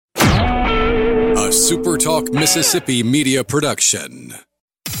a Super Talk Mississippi media production.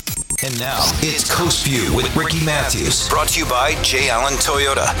 And now, it's Coast View with Ricky Matthews. Brought to you by J. Allen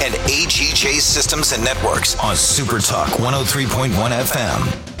Toyota and AGJ Systems and Networks on Super Talk 103.1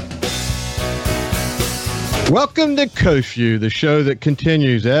 FM. Welcome to Coast View, the show that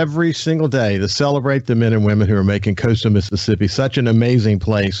continues every single day to celebrate the men and women who are making coastal Mississippi such an amazing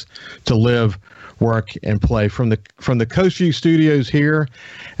place to live, work, and play. From the Coast View studios here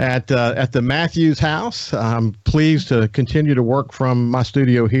at the Matthews house. I'm pleased to continue to work from my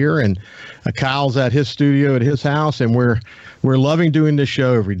studio here, and Kyle's at his studio at his house, and we're loving doing this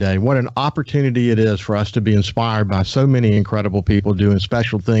show every day. What an opportunity it is for us to be inspired by so many incredible people doing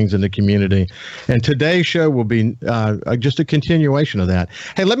special things in the community. And today's show will be just a continuation of that.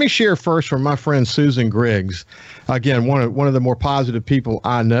 Hey, let me share first from my friend Susan Griggs. Again, one of the more positive people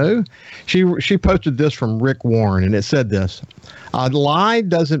I know. She posted this from Rick Warren, and it said this: "A lie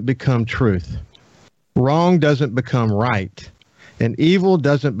doesn't become truth. Wrong doesn't become right. And evil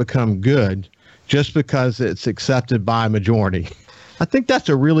doesn't become good just because it's accepted by a majority." I think that's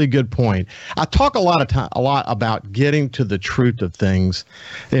a really good point. I talk a lot about getting to the truth of things.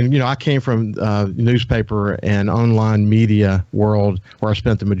 And, I came from newspaper and online media world where I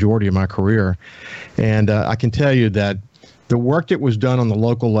spent the majority of my career. And I can tell you that the work that was done on the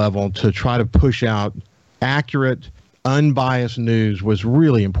local level to try to push out accurate, unbiased news was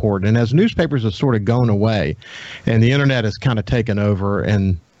really important. And as newspapers have sort of gone away and the internet has kind of taken over,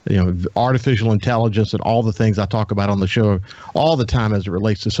 and artificial intelligence and all the things I talk about on the show all the time as it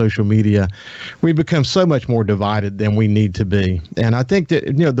relates to social media, we've become so much more divided than we need to be. And I think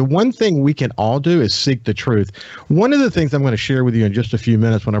that, the one thing we can all do is seek the truth. One of the things I'm going to share with you in just a few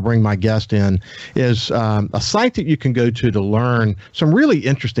minutes when I bring my guest in is a site that you can go to learn some really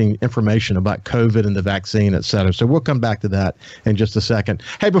interesting information about COVID and the vaccine, et cetera. So we'll come back to that in just a second.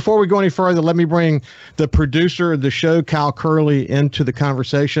 Hey, before we go any further, let me bring the producer of the show, Kyle Curley, into the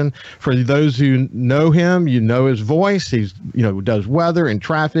conversation. For those who know him, his voice. He's, does weather and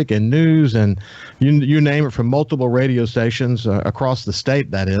traffic and news and you name it, from multiple radio stations across the state,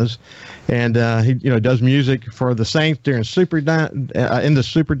 that is. And he, does music for the Saints during in the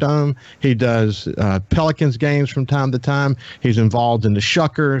Superdome. He does Pelicans games from time to time. He's involved in the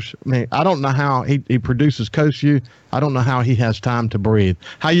Shuckers. I mean, I don't know how he produces Coast View. I don't know how he has time to breathe.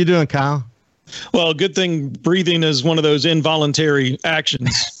 How you doing, Kyle? Well, good thing breathing is one of those involuntary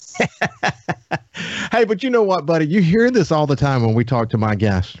actions. Hey, but you know what, buddy? You hear this all the time when we talk to my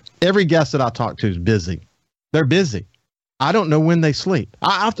guests. Every guest that I talk to is busy. They're busy. I don't know when they sleep.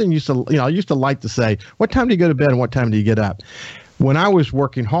 I often used to like to say, what time do you go to bed and what time do you get up? When I was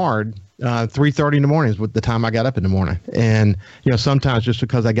working hard, 3:30 in the morning is the time I got up in the morning. And, sometimes just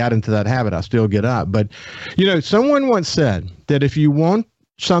because I got into that habit, I still get up. But, someone once said that if you want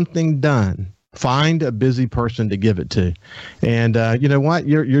something done, find a busy person to give it to. And you know what?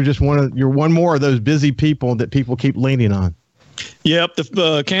 You're just one more of those busy people that people keep leaning on. Yep,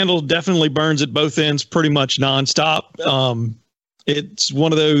 the candle definitely burns at both ends pretty much nonstop. It's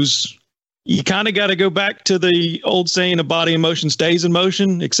one of those, you kind of got to go back to the old saying, a body in motion stays in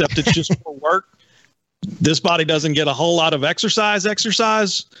motion, except it's just for work. This body doesn't get a whole lot of exercise,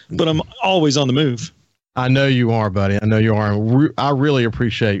 but I'm always on the move. I know you are, buddy. I know you are. I really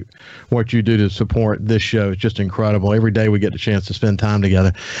appreciate what you do to support this show. It's just incredible. Every day we get the chance to spend time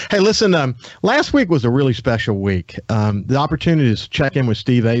together. Hey, listen, last week was a really special week. The opportunity to check in with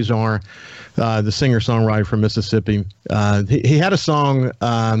Steve Azar, the singer-songwriter from Mississippi. He had a song,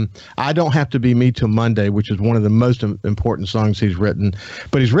 I Don't Have to Be Me Till Monday, which is one of the most important songs he's written.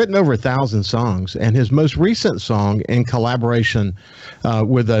 But he's written over 1,000 songs. And his most recent song, in collaboration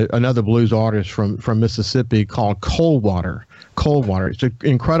with another blues artist from Mississippi, called Coldwater. It's an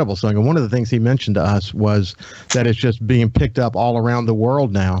incredible song. And one of the things he mentioned to us was that it's just being picked up all around the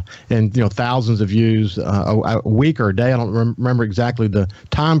world now, and thousands of views a week or a day. I don't remember exactly the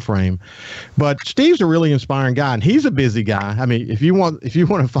time frame, but Steve's a really inspiring guy, and he's a busy guy. I mean, if you want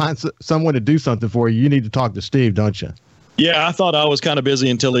to find someone to do something for you, you need to talk to Steve, don't you? Yeah, I thought I was kind of busy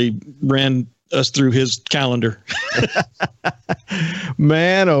until he ran us through his calendar.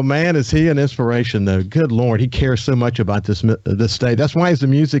 Man, oh man, is he an inspiration, though. Good Lord, he cares so much about this state. That's why he's the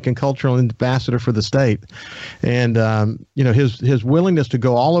music and cultural ambassador for the state. And, his willingness to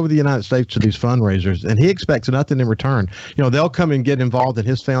go all over the United States to these fundraisers, and he expects nothing in return. They'll come and get involved in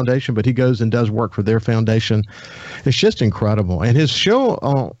his foundation, but he goes and does work for their foundation. It's just incredible. And his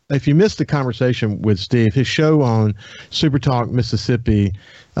show, if you missed the conversation with Steve, his show on Super Talk Mississippi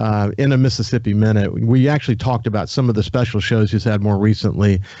in a Mississippi Minute. We actually talked about some of the special shows he's had more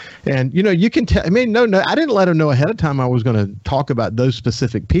recently. And, you can tell, I didn't let him know ahead of time I was going to talk about those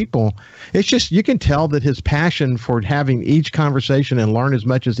specific people. It's just, you can tell that his passion for having each conversation and learn as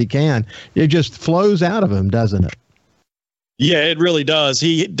much as he can, it just flows out of him, doesn't it? Yeah, it really does.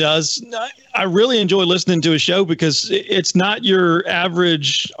 He does. I really enjoy listening to his show because it's not your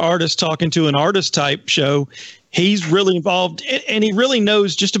average artist talking to an artist type show. He's really involved, and he really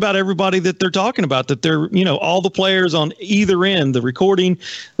knows just about everybody that they're talking about, that they're, all the players on either end, the recording,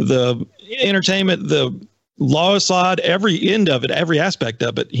 the entertainment, the law side, every end of it, every aspect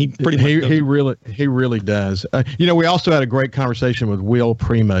of it. He really does. We also had a great conversation with Will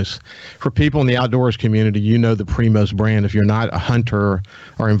Primos. For people in the outdoors community, the Primos brand. If you're not a hunter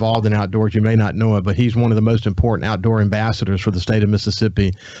or involved in outdoors, you may not know it, but he's one of the most important outdoor ambassadors for the state of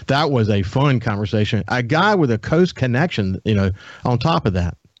Mississippi. That was a fun conversation. A guy with a coast connection, on top of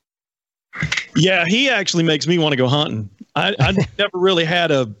that. Yeah, he actually makes me want to go hunting. I never really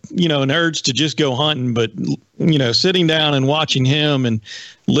had an urge to just go hunting, but sitting down and watching him and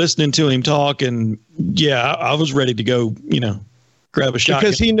listening to him talk, and I was ready to go, grab a shotgun.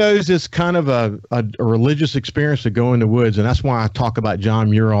 Because he knows it's kind of a religious experience to go in the woods, and that's why I talk about John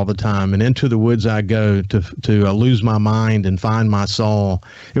Muir all the time. And into the woods I go to lose my mind and find my soul.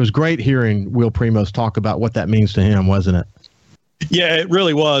 It was great hearing Will Primos talk about what that means to him, wasn't it? Yeah, it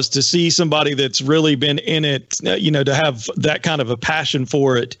really was, to see somebody that's really been in it, to have that kind of a passion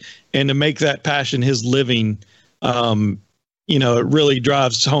for it and to make that passion his living. It really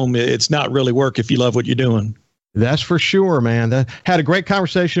drives home. It's not really work if you love what you're doing. That's for sure, man. Had a great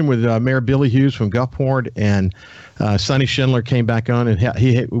conversation with Mayor Billy Hughes from Gulfport, and Sonny Schindler came back on,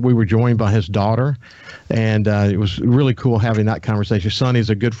 and we were joined by his daughter, and it was really cool having that conversation. Sonny's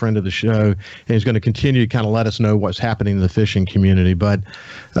a good friend of the show, and he's going to continue to kind of let us know what's happening in the fishing community. But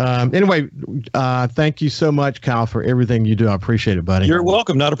anyway, thank you so much, Kyle, for everything you do. I appreciate it, buddy. You're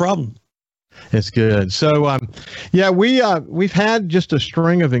welcome. Not a problem. It's good. So, we've had just a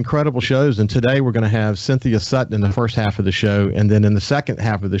string of incredible shows, and today we're going to have Cynthia Sutton in the first half of the show, and then in the second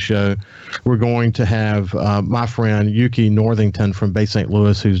half of the show, we're going to have my friend Yuki Northington from Bay St.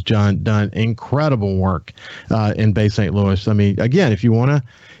 Louis, who's done incredible work in Bay St. Louis. I mean, again, if you want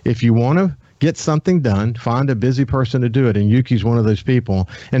to get something done, find a busy person to do it. And Yuki's one of those people.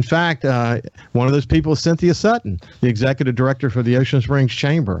 In fact, one of those people is Cynthia Sutton, the executive director for the Ocean Springs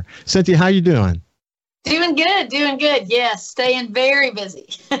Chamber. Cynthia, how you doing? Doing good. Yes, staying very busy.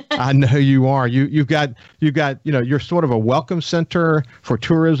 I know you are. You've got you're sort of a welcome center for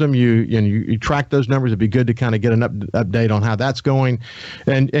tourism. You track those numbers. It'd be good to kind of get an update on how that's going.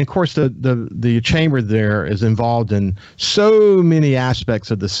 And of course the chamber there is involved in so many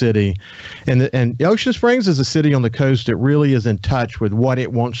aspects of the city. And Ocean Springs is a city on the coast that really is in touch with what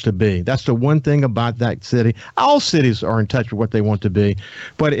it wants to be. That's the one thing about that city. All cities are in touch with what they want to be.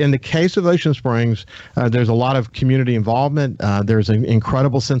 But in the case of Ocean Springs, there's a lot of community involvement. There's an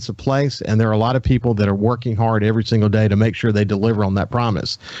incredible sense of place, and there are a lot of people that are working hard every single day to make sure they deliver on that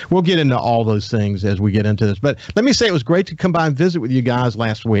promise. We'll get into all those things as we get into this. But let me say it was great to come by and visit with you guys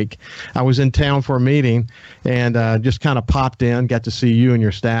last week. I was in town for a meeting and just kind of popped in, got to see you and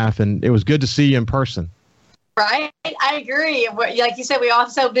your staff, and it was good to see you in person. Right, I agree. Like you said, we all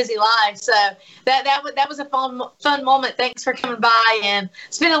have so busy lives. So that was a fun moment. Thanks for coming by and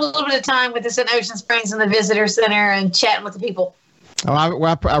spending a little bit of time with us in Ocean Springs and the Visitor Center and chatting with the people. Oh,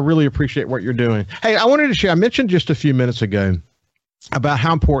 I really appreciate what you're doing. Hey, I wanted to share. I mentioned just a few minutes ago about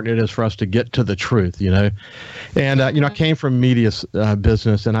how important it is for us to get to the truth, And, I came from media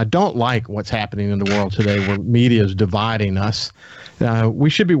business, and I don't like what's happening in the world today where media is dividing us. We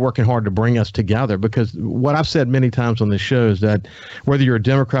should be working hard to bring us together, because what I've said many times on this show is that whether you're a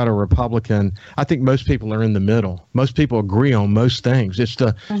Democrat or Republican, I think most people are in the middle. Most people agree on most things. It's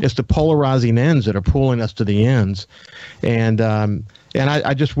the polarizing ends that are pulling us to the ends. And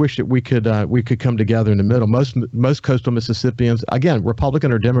I just wish that we could come together in the middle. Most coastal Mississippians, again,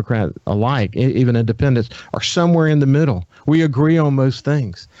 Republican or Democrat alike, even independents, are somewhere in the middle. We agree on most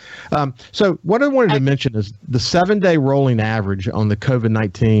things. So what I wanted to mention is the 7-day rolling average on the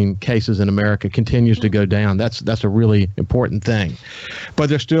COVID-19 cases in America continues to go down. That's a really important thing. But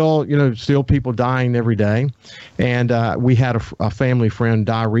there's still people dying every day. And we had a family friend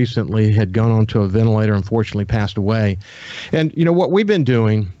die recently, had gone onto a ventilator, unfortunately passed away. And what we've been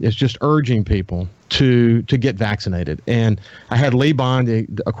doing is just urging people to get vaccinated. And I had Lee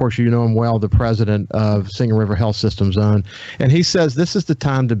Bond, of course, you know him well, the president of Singing River Health System Zone, and he says this is the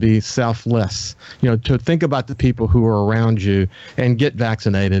time to be selfless, to think about the people who are around you and get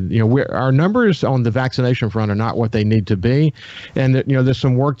vaccinated. Our numbers on the vaccination front are not what they need to be, and there's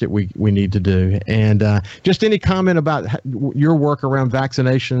some work that we need to do. And just any comment about your work around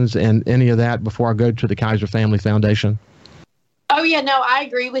vaccinations and any of that before I go to the Kaiser Family Foundation? Oh yeah, no, I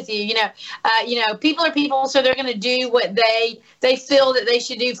agree with you. People are people, so they're going to do what they feel that they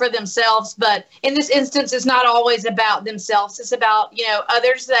should do for themselves. But in this instance, it's not always about themselves. It's about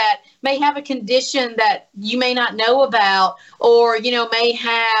others that may have a condition that you may not know about, or may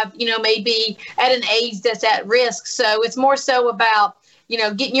have may be at an age that's at risk. So it's more so about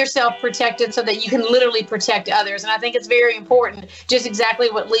getting yourself protected so that you can literally protect others. And I think it's very important, just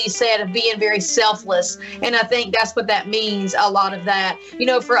exactly what Lee said, of being very selfless. And I think that's what that means, a lot of that.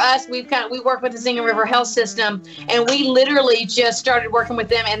 For us, we work with the Singing River Health System, and we literally just started working with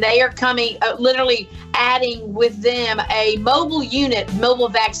them, and they are coming, literally adding with them a mobile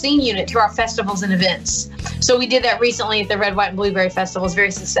vaccine unit to our festivals and events. So we did that recently at the Red, White, and Blueberry Festival. It was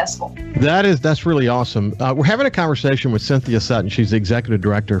very successful. That's really awesome. We're having a conversation with Cynthia Sutton. She's the executive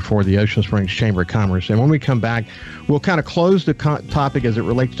director for the Ocean Springs Chamber of Commerce. And when we come back, we'll kind of close the topic as it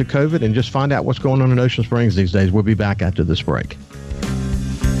relates to COVID and just find out what's going on in Ocean Springs these days. We'll be back after this break.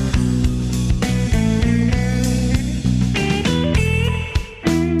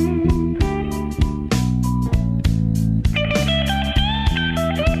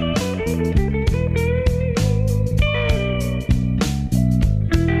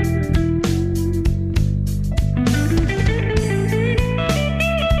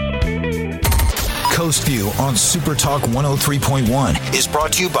 Coast View on Super Talk 103.1 is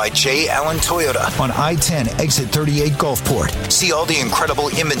brought to you by J. Allen Toyota on I-10 exit 38 Gulfport. See all the incredible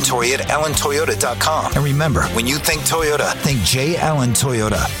inventory at allentoyota.com. And remember, when you think Toyota, think J. Allen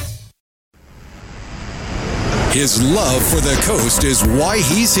Toyota. His love for the coast is why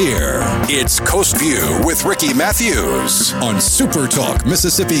he's here. It's Coast View with Ricky Matthews on Super Talk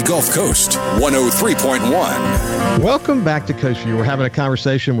Mississippi Gulf Coast 103.1. Welcome back to Coast View. We're having a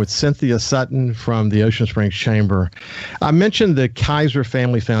conversation with Cynthia Sutton from the Ocean Springs Chamber. I mentioned the Kaiser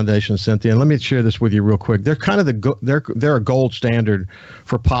Family Foundation, Cynthia, and let me share this with you real quick. They're kind of they're a gold standard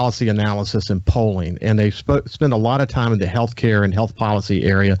for policy analysis and polling, and they spend a lot of time in the healthcare and health policy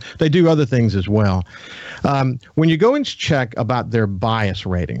area. They do other things as well. When you go and check about their bias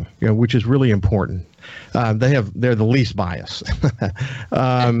rating, which is really important, they're the least biased.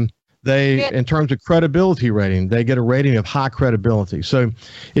 In terms of credibility rating, they get a rating of high credibility. So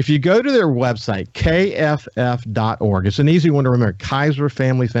if you go to their website, kff.org, it's an easy one to remember,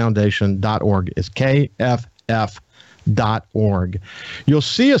 KaiserFamilyFoundation.org. It's KFF.org. You'll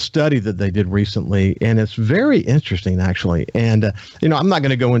see a study that they did recently, and it's very interesting, actually. And, I'm not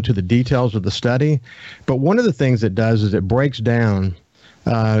going to go into the details of the study, but one of the things it does is it breaks down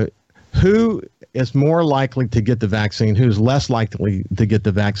who is more likely to get the vaccine, who's less likely to get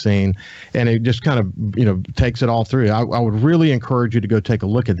the vaccine, and it just kind of, takes it all through. I would really encourage you to go take a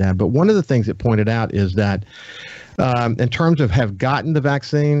look at that. But one of the things it pointed out is that in terms of have gotten the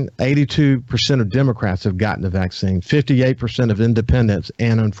vaccine, 82% of Democrats have gotten the vaccine, 58% of independents,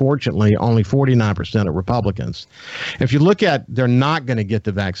 and unfortunately, only 49% of Republicans. If you look at they're not going to get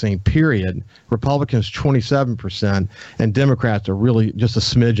the vaccine, period, Republicans 27%, and Democrats are really just a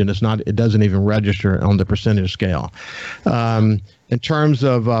smidgen. It doesn't even register on the percentage scale. In terms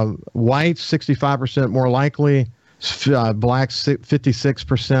of whites, 65% more likely, blacks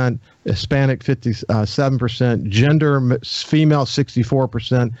 56%, Hispanic 57%, gender female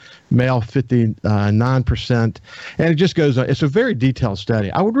 64%, male 59%, and it just goes on. It's a very detailed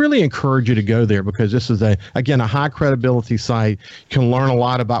study. I would really encourage you to go there because this is a high credibility site. You can learn a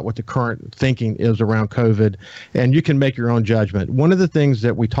lot about what the current thinking is around COVID, and you can make your own judgment. One of the things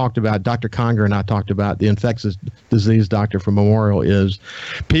that we talked about, Dr. Conger and I talked about, the infectious disease doctor from Memorial, is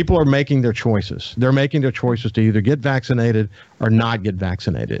people are making their choices. They're making their choices to either get vaccinated or not get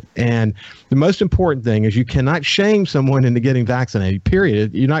vaccinated. And the most important thing is you cannot shame someone into getting vaccinated,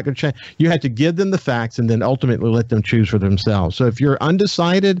 period. You're not going to change. You have to give them the facts and then ultimately let them choose for themselves. So if you're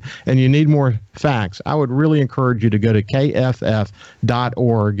undecided and you need more facts, I would really encourage you to go to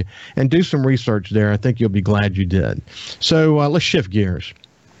kff.org and do some research there. I think you'll be glad you did. So let's shift gears.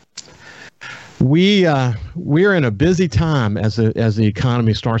 We're in a busy time as the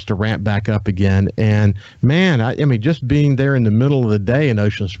economy starts to ramp back up again, and man, I mean, just being there in the middle of the day in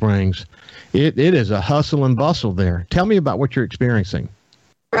Ocean Springs, it is a hustle and bustle there. Tell me about what you're experiencing.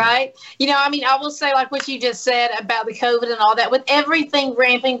 Right. I will say, like what you just said about the COVID and all that, with everything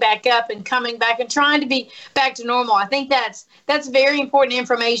ramping back up and coming back and trying to be back to normal, I think that's very important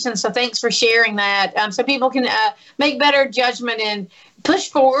information. So thanks for sharing that. So people can make better judgment and push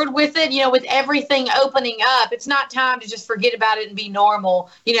forward with it. With everything opening up, it's not time to just forget about it and be normal.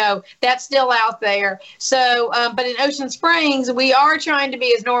 That's still out there. So, but in Ocean Springs, we are trying to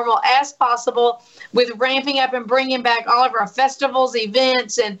be as normal as possible with ramping up and bringing back all of our festivals,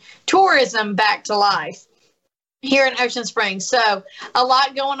 events, and tourism back to life here in Ocean Springs. So a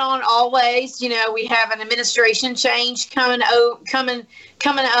lot going on always. We have an administration change coming up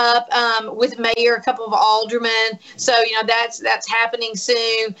with mayor, a couple of aldermen. So, that's happening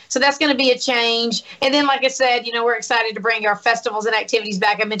soon. So that's going to be a change. And then, like I said, we're excited to bring our festivals and activities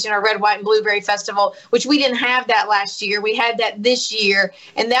back. I mentioned our Red, White, and Blueberry Festival, which we didn't have that last year. We had that this year.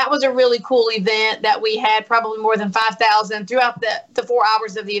 And that was a really cool event that we had probably more than 5,000 throughout the 4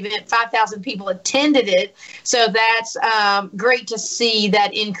 hours of the event. 5,000 people attended it. So that's great to see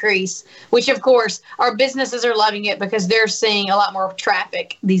that increase, which, of course, our businesses are loving it because they're seeing a lot more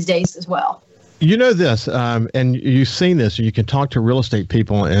traffic these days as well. This, and you've seen this, you can talk to real estate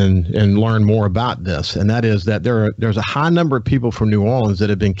people and learn more about this. And that is that there's a high number of people from New Orleans that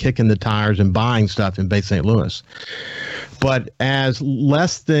have been kicking the tires and buying stuff in Bay St. Louis. But as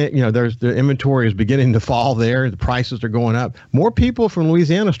less than, there's the inventory is beginning to fall there, the prices are going up. More people from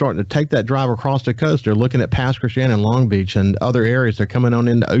Louisiana are starting to take that drive across the coast. They're looking at Pass Christiana and Long Beach and other areas. They're coming on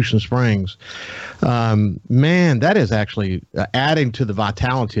into Ocean Springs. Man, that is actually adding to the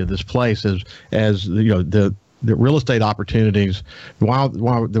vitality of this place as the real estate opportunities. While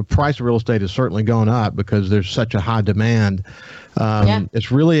the price of real estate has certainly gone up because there's such a high demand,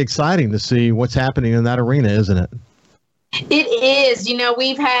 it's really exciting to see what's happening in that arena, isn't it? It is.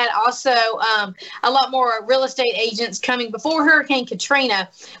 We've had also a lot more real estate agents coming. Before Hurricane Katrina,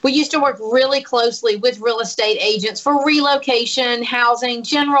 we used to work really closely with real estate agents for relocation, housing,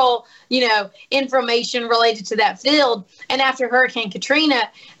 general, information related to that field. And after Hurricane Katrina,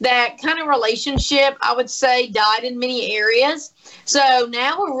 that kind of relationship, I would say, died in many areas. So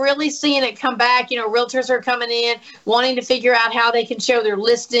now we're really seeing it come back. Realtors are coming in, wanting to figure out how they can show their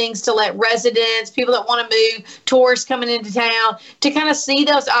listings to let residents, people that want to move, tourists coming into town, to kind of see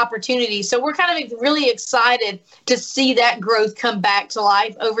those opportunities. So we're kind of really excited to see that growth come back to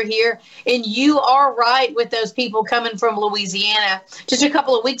life over here. And you are right with those people coming from Louisiana. Just a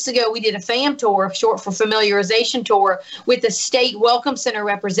couple of weeks ago, we did a FAM tour, short for familiarization tour, with the state welcome center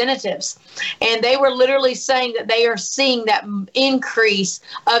representatives. And they were literally saying that they are seeing that increase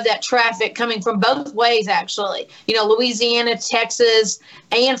of that traffic coming from both ways, actually. Louisiana, Texas,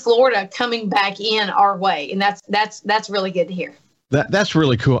 and Florida coming back in our way. And that's really good to hear. That's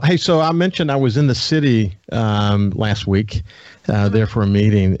really cool. Hey, so I mentioned I was in the city last week there for a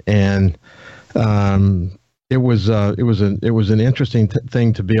meeting, and it was an interesting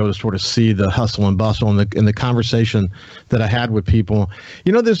thing to be able to sort of see the hustle and bustle and the conversation that I had with people.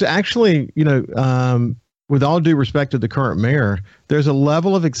 There's actually, with all due respect to the current mayor, there's a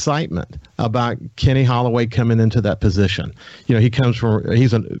level of excitement about Kenny Holloway coming into that position. First of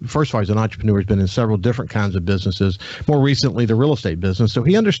all, he's an entrepreneur. He's been in several different kinds of businesses, more recently the real estate business. So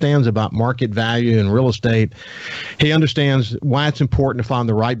he understands about market value and real estate. He understands why it's important to find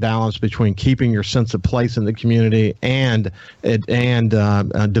the right balance between keeping your sense of place in the community and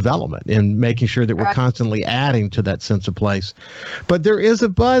development, and making sure that we're constantly adding to that sense of place. But there is a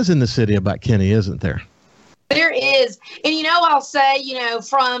buzz in the city about Kenny, isn't there? There is. And, I'll say,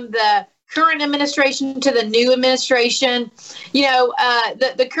 from the current administration to the new administration,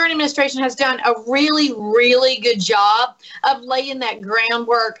 the current administration has done a really, really good job of laying that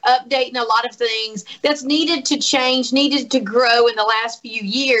groundwork, updating a lot of things that's needed to change, needed to grow in the last few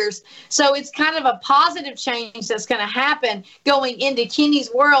years. So it's kind of a positive change that's going to happen going into Kenny's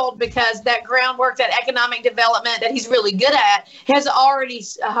world, because that groundwork, that economic development that he's really good at has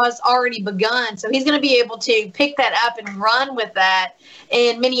already begun. So he's going to be able to pick that up and run with that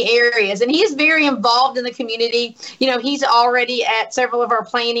in many areas. And he is very involved in the community. He's already at several of our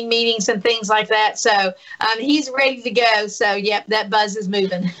planning meetings and things like that. So he's ready to go. So, yep, that buzz is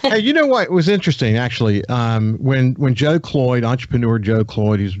moving. Hey, you know what was interesting, actually? When Joe Cloyd, entrepreneur Joe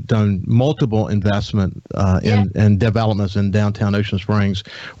Cloyd, who's done multiple investment in developments in downtown Ocean Springs,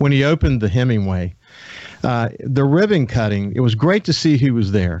 when he opened the Hemingway, the ribbon cutting, it was great to see who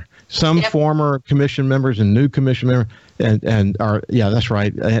was there. Some former commission members and new commission members, that's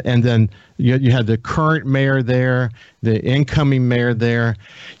right. And then you had the current mayor there, the incoming mayor there.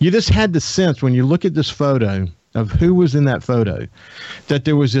 You just had the sense when you look at this photo of who was in that photo, that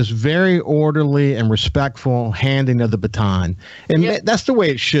there was this very orderly and respectful handing of the baton. And that's the way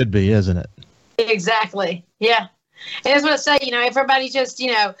it should be, isn't it? Exactly. Yeah. And that's what I say, everybody just,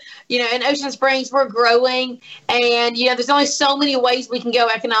 in Ocean Springs, we're growing, and, there's only so many ways we can go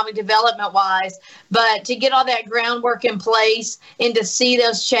economic development wise, but to get all that groundwork in place and to see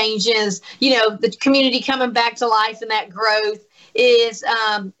those changes, the community coming back to life and that growth is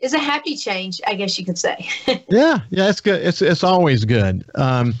a happy change, I guess you could say. Yeah, it's good. It's always good.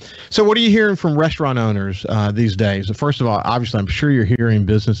 So what are you hearing from restaurant owners these days? First of all, obviously, I'm sure you're hearing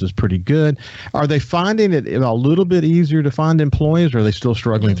business is pretty good. Are they finding it a little bit easier to find employees, or are they still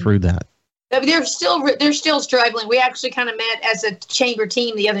struggling through that? They're still struggling. We actually kind of met as a chamber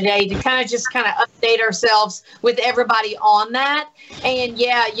team the other day to kind of update ourselves with everybody on that. And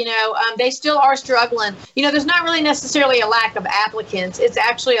they still are struggling. There's not really necessarily a lack of applicants. It's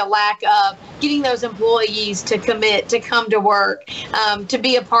actually a lack of getting those employees to commit, to come to work, to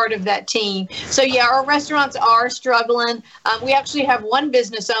be a part of that team. So our restaurants are struggling. We actually have one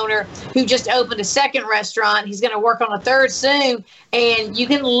business owner who just opened a second restaurant. He's going to work on a third soon. And you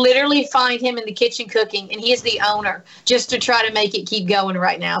can literally find him in the kitchen cooking, and he is the owner, just to try to make it keep going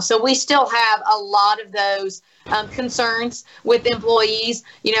right now. So we still have a lot of those concerns with employees.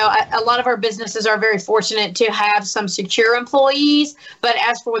 A lot of our businesses are very fortunate to have some secure employees, but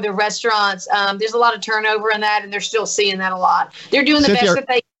as for the restaurants, there's a lot of turnover in that, and they're still seeing that a lot. They're doing the best that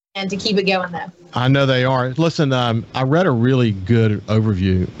they can to keep it going, though. I know they are. Listen, I read a really good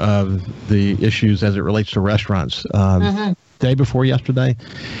overview of the issues as it relates to restaurants. Day before yesterday,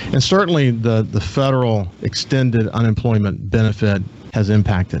 and certainly the federal extended unemployment benefit has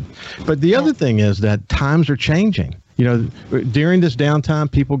impacted. But the other thing is that times are changing. During this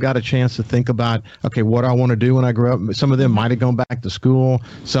downtime, people got a chance to think about, okay, what do I want to do when I grow up? Some of them might have gone back to school.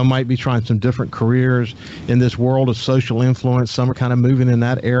 Some might be trying some different careers in this world of social influence. Some are kind of moving in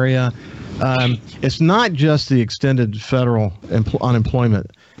that area. It's not just the extended federal unemployment.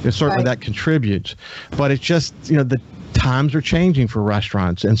 It's certainly that contributes, but it's just, the times are changing for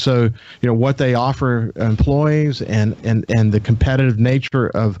restaurants. And so, what they offer employees and the competitive nature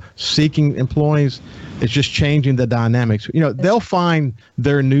of seeking employees, it's just changing the dynamics. They'll find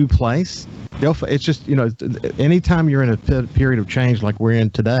their new place. It's just, anytime you're in a period of change like we're in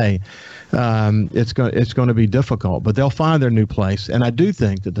today, it's going to be difficult, but they'll find their new place. And I do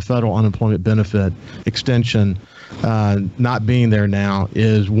think that the federal unemployment benefit extension not being there now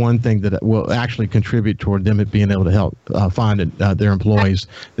is one thing that will actually contribute toward them being able to help find their employees.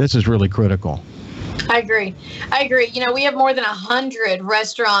 This is really critical. I agree. We have more than 100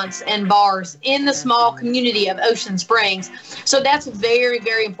 restaurants and bars in the small community of Ocean Springs. So that's very,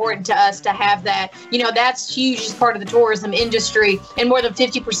 very important to us to have that. That's huge as part of the tourism industry, and more than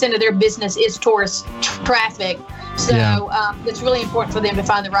 50% of their business is tourist traffic. So it's really important for them to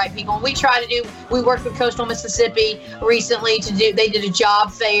find the right people. And we worked with Coastal Mississippi recently they did a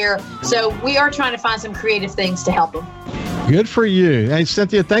job fair. So we are trying to find some creative things to help them. Good for you. Hey,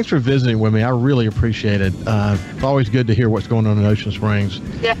 Cynthia, thanks for visiting with me. I really appreciate it. It's always good to hear what's going on in Ocean Springs.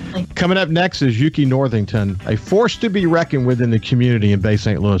 Definitely. Coming up next is Yuki Northington, a force to be reckoned with in the community in Bay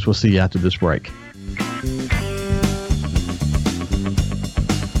St. Louis. We'll see you after this break.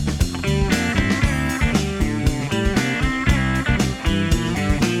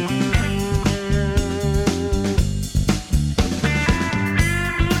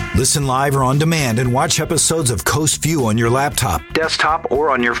 Listen live or on demand and watch episodes of Coast View on your laptop, desktop, or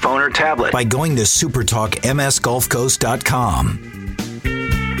on your phone or tablet by going to supertalkmsgulfcoast.com.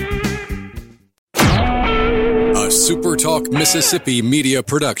 A SuperTalk Mississippi media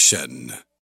production.